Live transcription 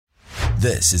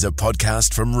This is a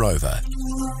podcast from Rover.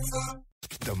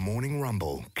 The Morning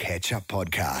Rumble Catch-Up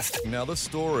Podcast. Now, this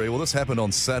story, this happened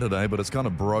on Saturday, but it's kind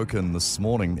of broken this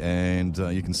morning, and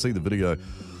you can see the video,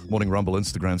 Morning Rumble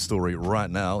Instagram story right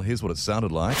now. Here's what it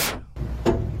sounded like.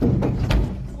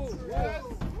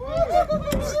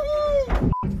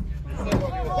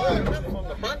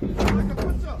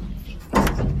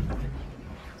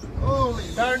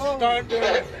 Don't do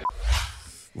it.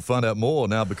 We'll find out more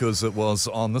now because it was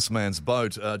on this man's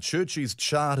boat. Churchies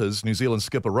Charters, New Zealand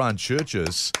skipper Ryan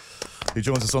Churches. He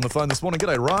joins us on the phone this morning.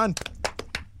 G'day, Ryan.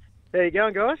 How you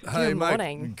going, guys? Hey, Good mate.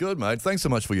 morning. Good, mate. Thanks so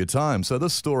much for your time. So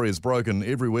this story is broken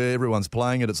everywhere. Everyone's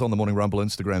playing it. It's on the Morning Rumble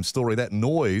Instagram story. That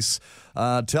noise.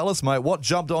 Tell us, mate, what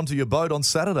jumped onto your boat on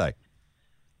Saturday?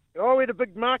 Oh, we had a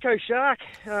big Mako shark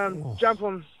jump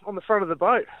on the front of the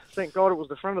boat. Thank God it was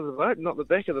the front of the boat, not the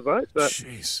back of the boat. But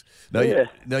Jeez. Now,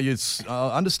 yeah. you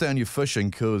understand you're fishing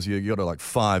because you got like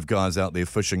 5 guys out there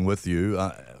fishing with you.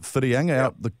 Whitianga,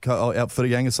 out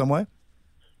Whitianga somewhere?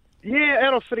 Yeah,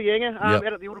 out of Whitianga, Yep.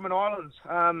 out at the Ottoman Islands,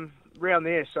 around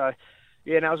there. So,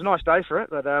 yeah, no, it was a nice day for it,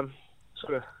 but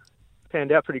sort of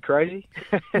panned out pretty crazy.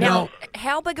 Now,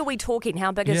 how big are we talking?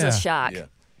 How big is this shark? Yeah.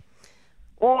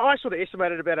 Well, I sort of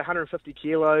estimated about 150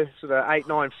 kilo, sort of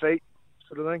 8-9 feet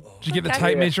sort of thing. Did you get the Okay.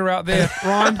 tape measure out there,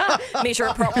 Ryan? Measure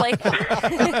it properly.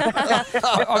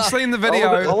 I've seen the I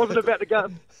video. wasn't about to go.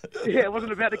 Yeah, I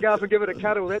wasn't about to go up and give it a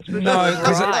cuddle. That's for No, sure.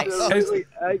 'cause Right. Absolutely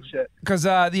ape shit. Because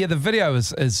the video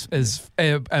is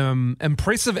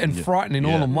impressive and frightening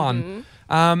all in one.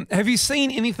 Have you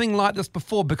seen anything like this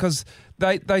before? Because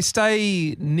they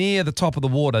stay near the top of the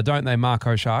water, don't they,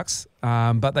 Mako sharks?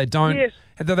 But they don't. Yes.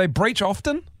 Do they breach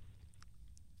often?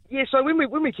 Yeah, so when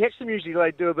we catch them, usually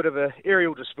they do a bit of a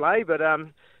aerial display, but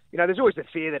there's always the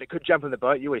fear that it could jump in the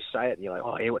boat. You always say it, and you're like,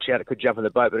 oh yeah, watch out, it could jump in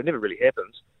the boat, but it never really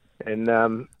happens. And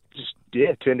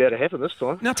it turned out to happen this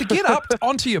time. Now, to get up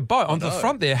onto your boat, onto the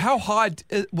front there, how high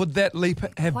would that leap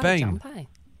have Quite a been? jump, eh?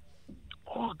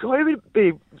 Oh god, it would be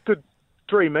a good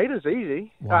 3 metres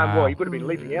easy. Wow. Well, he would have been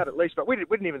leaping out at least, but we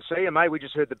didn't even see him, We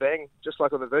just heard the bang, just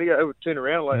like on the video. It would turn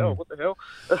around like, oh, what the hell?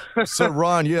 So,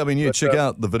 Ryan, check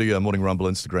out the video Morning Rumble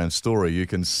Instagram story. You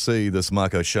can see this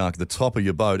Mako shark at the top of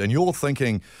your boat, and you're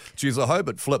thinking, geez, I hope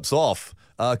it flips off,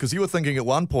 because you were thinking at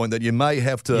one point that you may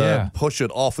have to push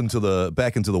it off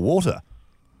back into the water.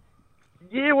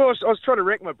 Yeah, well, I was trying to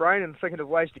rack my brain and thinking of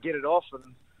ways to get it off,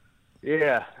 and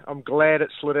yeah, I'm glad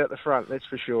it slid out the front. That's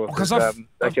for sure. Because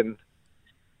they can.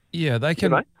 Yeah, they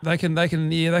can. mate? They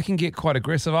can get quite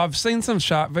aggressive. I've seen some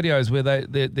shark videos where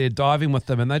they're diving with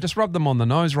them and they just rub them on the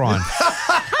nose, Ryan.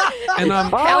 And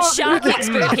Our shark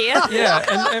expert here. yeah,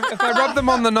 and if they rub them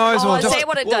on the nose Oh, or is just that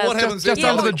what it does? what happens just Yeah.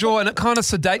 under the jaw, and it kind of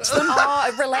sedates them. Oh,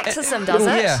 it relaxes them, does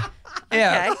it? Yeah,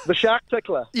 yeah, Okay. The shark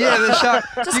tickler. yeah. The shark.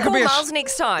 Just you call could be a Miles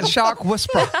next time. shark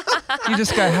whisperer. You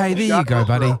just go, hey, there you go,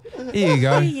 buddy. Here you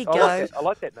go. There you I go.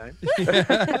 like that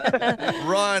name.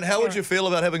 Ryan, how would you feel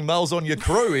about having Miles on your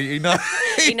crew? He knows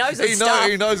He knows his stuff.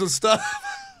 He knows his stuff.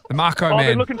 The Mako I've been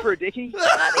man. looking for a dickie.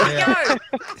 There you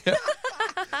go.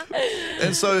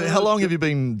 And so, how long have you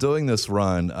been doing this,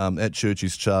 Ryan, at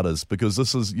Churchies Charters? Because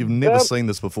you've never seen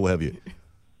this before, have you?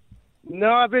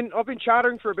 No, I've been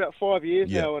chartering for about 5 years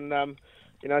Yeah. now, and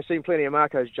I've seen plenty of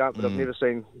Marcos jump, but I've never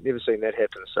seen that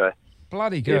happen. So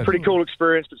Bloody yeah, good. pretty cool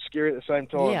experience, but scary at the same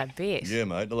time. Yeah, I bet. Yeah,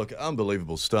 mate. Look,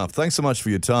 unbelievable stuff. Thanks so much for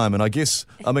your time. And I guess,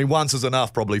 once is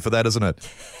enough probably for that, isn't it?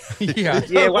 Yeah.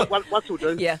 Yeah, once will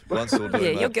do. Yeah. Once will do,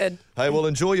 Yeah, mate. you're good. Hey, well,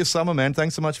 enjoy your summer, man.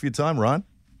 Thanks so much for your time, Ryan.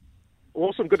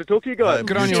 Awesome. Good to talk to you guys.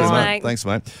 Good on you, too, Ryan. mate. Thanks,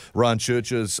 mate. Ryan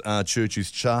Churches,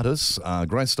 Churchies Charters.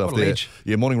 Great stuff What a there. ledge.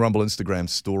 Yeah, Morning Rumble Instagram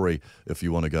story if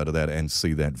you want to go to that and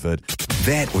see that vid.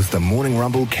 That was the Morning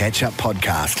Rumble Catch-Up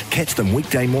Podcast. Catch them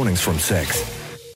weekday mornings from 6.